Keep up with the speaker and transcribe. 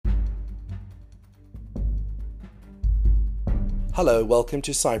Hello, welcome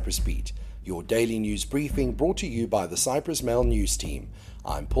to Cyprus Beat, your daily news briefing brought to you by the Cyprus Mail News Team.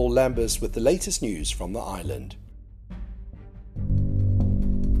 I'm Paul Lambus with the latest news from the island.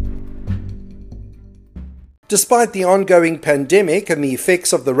 Despite the ongoing pandemic and the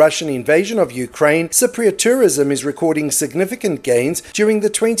effects of the Russian invasion of Ukraine, Cypriot tourism is recording significant gains during the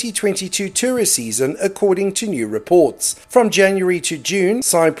 2022 tourist season, according to new reports. From January to June,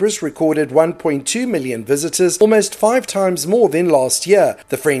 Cyprus recorded 1.2 million visitors, almost 5 times more than last year,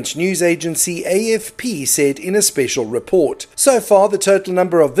 the French news agency AFP said in a special report. So far, the total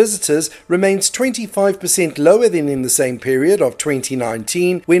number of visitors remains 25% lower than in the same period of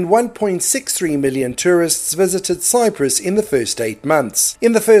 2019, when 1.63 million tourists visited Cyprus in the first 8 months.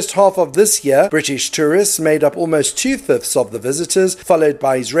 In the first half of this year, British tourists made up almost 2/5 of the visitors, followed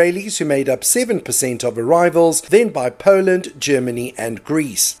by Israelis who made up 7% of arrivals, then by Poland, Germany and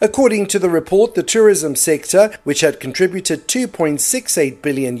Greece. According to the report, the tourism sector, which had contributed 2.68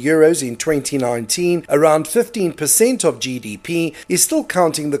 billion euros in 2019, around 15% of GDP, is still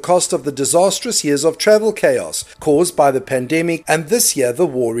counting the cost of the disastrous years of travel chaos caused by the pandemic and this year the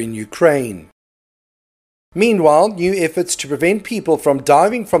war in Ukraine. Meanwhile, new efforts to prevent people from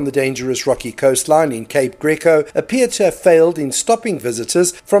diving from the dangerous rocky coastline in Cape Greco appear to have failed in stopping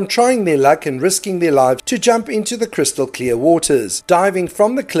visitors from trying their luck and risking their lives to jump into the crystal clear waters. Diving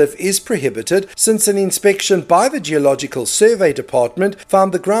from the cliff is prohibited since an inspection by the Geological Survey Department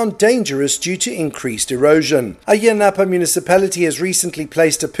found the ground dangerous due to increased erosion. Ayia Napa municipality has recently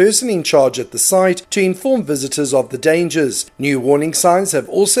placed a person in charge at the site to inform visitors of the dangers. New warning signs have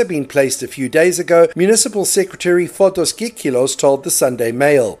also been placed a few days ago, Municipal Secretary Fotos Kikilos told the Sunday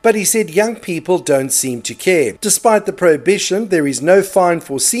Mail. But he said young people don't seem to care. Despite the prohibition, there is no fine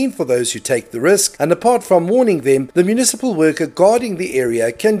foreseen for those who take the risk, and apart from warning them, the municipal worker guarding the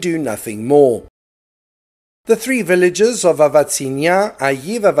area can do nothing more. The 3 villages of Avatsinia,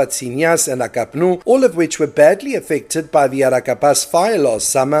 Ayi Vavatsinias and Akapnou, all of which were badly affected by the Arakapas fire last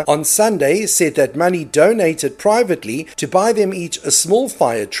summer, on Sunday said that money donated privately to buy them each a small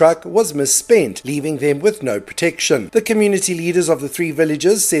fire truck was misspent, leaving them with no protection. The community leaders of the 3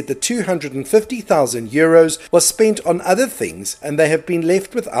 villages said that 250,000 euros was spent on other things and they have been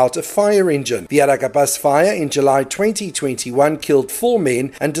left without a fire engine. The Arakapas fire in July 2021 killed 4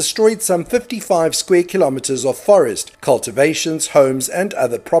 men and destroyed some 55 square kilometers of forest, cultivations, homes and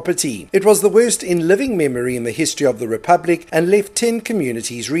other property. It was the worst in living memory in the history of the Republic and left 10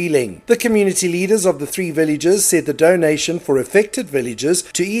 communities reeling. The community leaders of the 3 villages said the donation for affected villages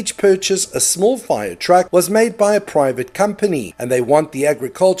to each purchase a small fire truck was made by a private company, and they want the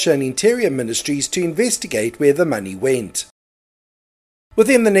Agriculture and Interior Ministries to investigate where the money went.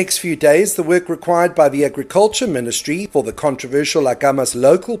 Within the next few days, the work required by the Agriculture Ministry for the controversial Agamas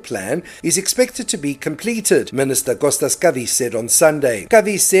local plan is expected to be completed, Minister Kostas Kadis said on Sunday.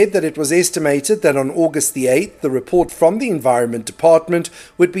 Kadis said that it was estimated that on August the 8th, the report from the Environment Department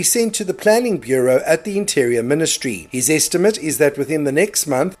would be sent to the Planning Bureau at the Interior Ministry. His estimate is that within the next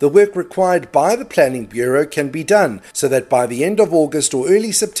month, the work required by the Planning Bureau can be done, so that by the end of August or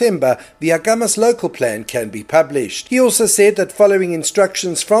early September, the Agamas local plan can be published. He also said that following instructions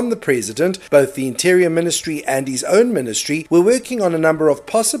from the President, both the Interior Ministry and his own ministry were working on a number of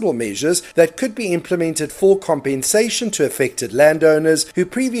possible measures that could be implemented for compensation to affected landowners who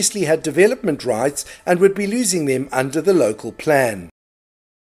previously had development rights and would be losing them under the local plan.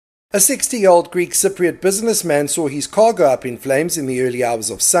 A 60-year-old Greek Cypriot businessman saw his car go up in flames in the early hours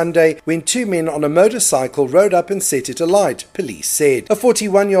of Sunday when 2 men on a motorcycle rode up and set it alight, police said. A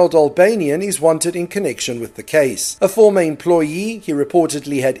 41-year-old Albanian is wanted in connection with the case. A former employee, he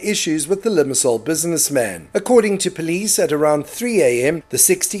reportedly had issues with the Limassol businessman. According to police, at around 3 a.m., the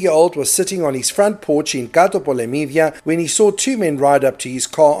 60-year-old was sitting on his front porch in Kato Polemidia when he saw 2 men ride up to his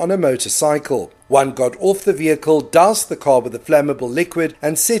car on a motorcycle. One got off the vehicle, doused the car with a flammable liquid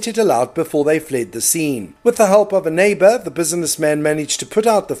and set it alight before they fled the scene. With the help of a neighbor, the businessman managed to put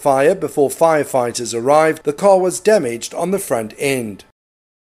out the fire before firefighters arrived. The car was damaged on the front end.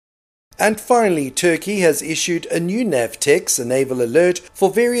 And finally, Turkey has issued a new NAVTEX, a naval alert, for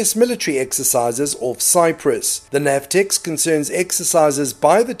various military exercises off Cyprus. The NAVTEX concerns exercises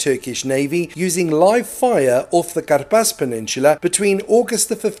by the Turkish Navy using live fire off the Karpas Peninsula between August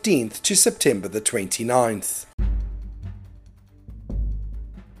the 15th to September the 29th.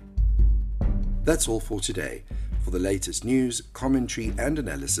 That's all for today. For the latest news, commentary and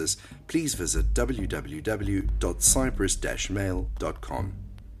analysis, please visit www.cyprus-mail.com.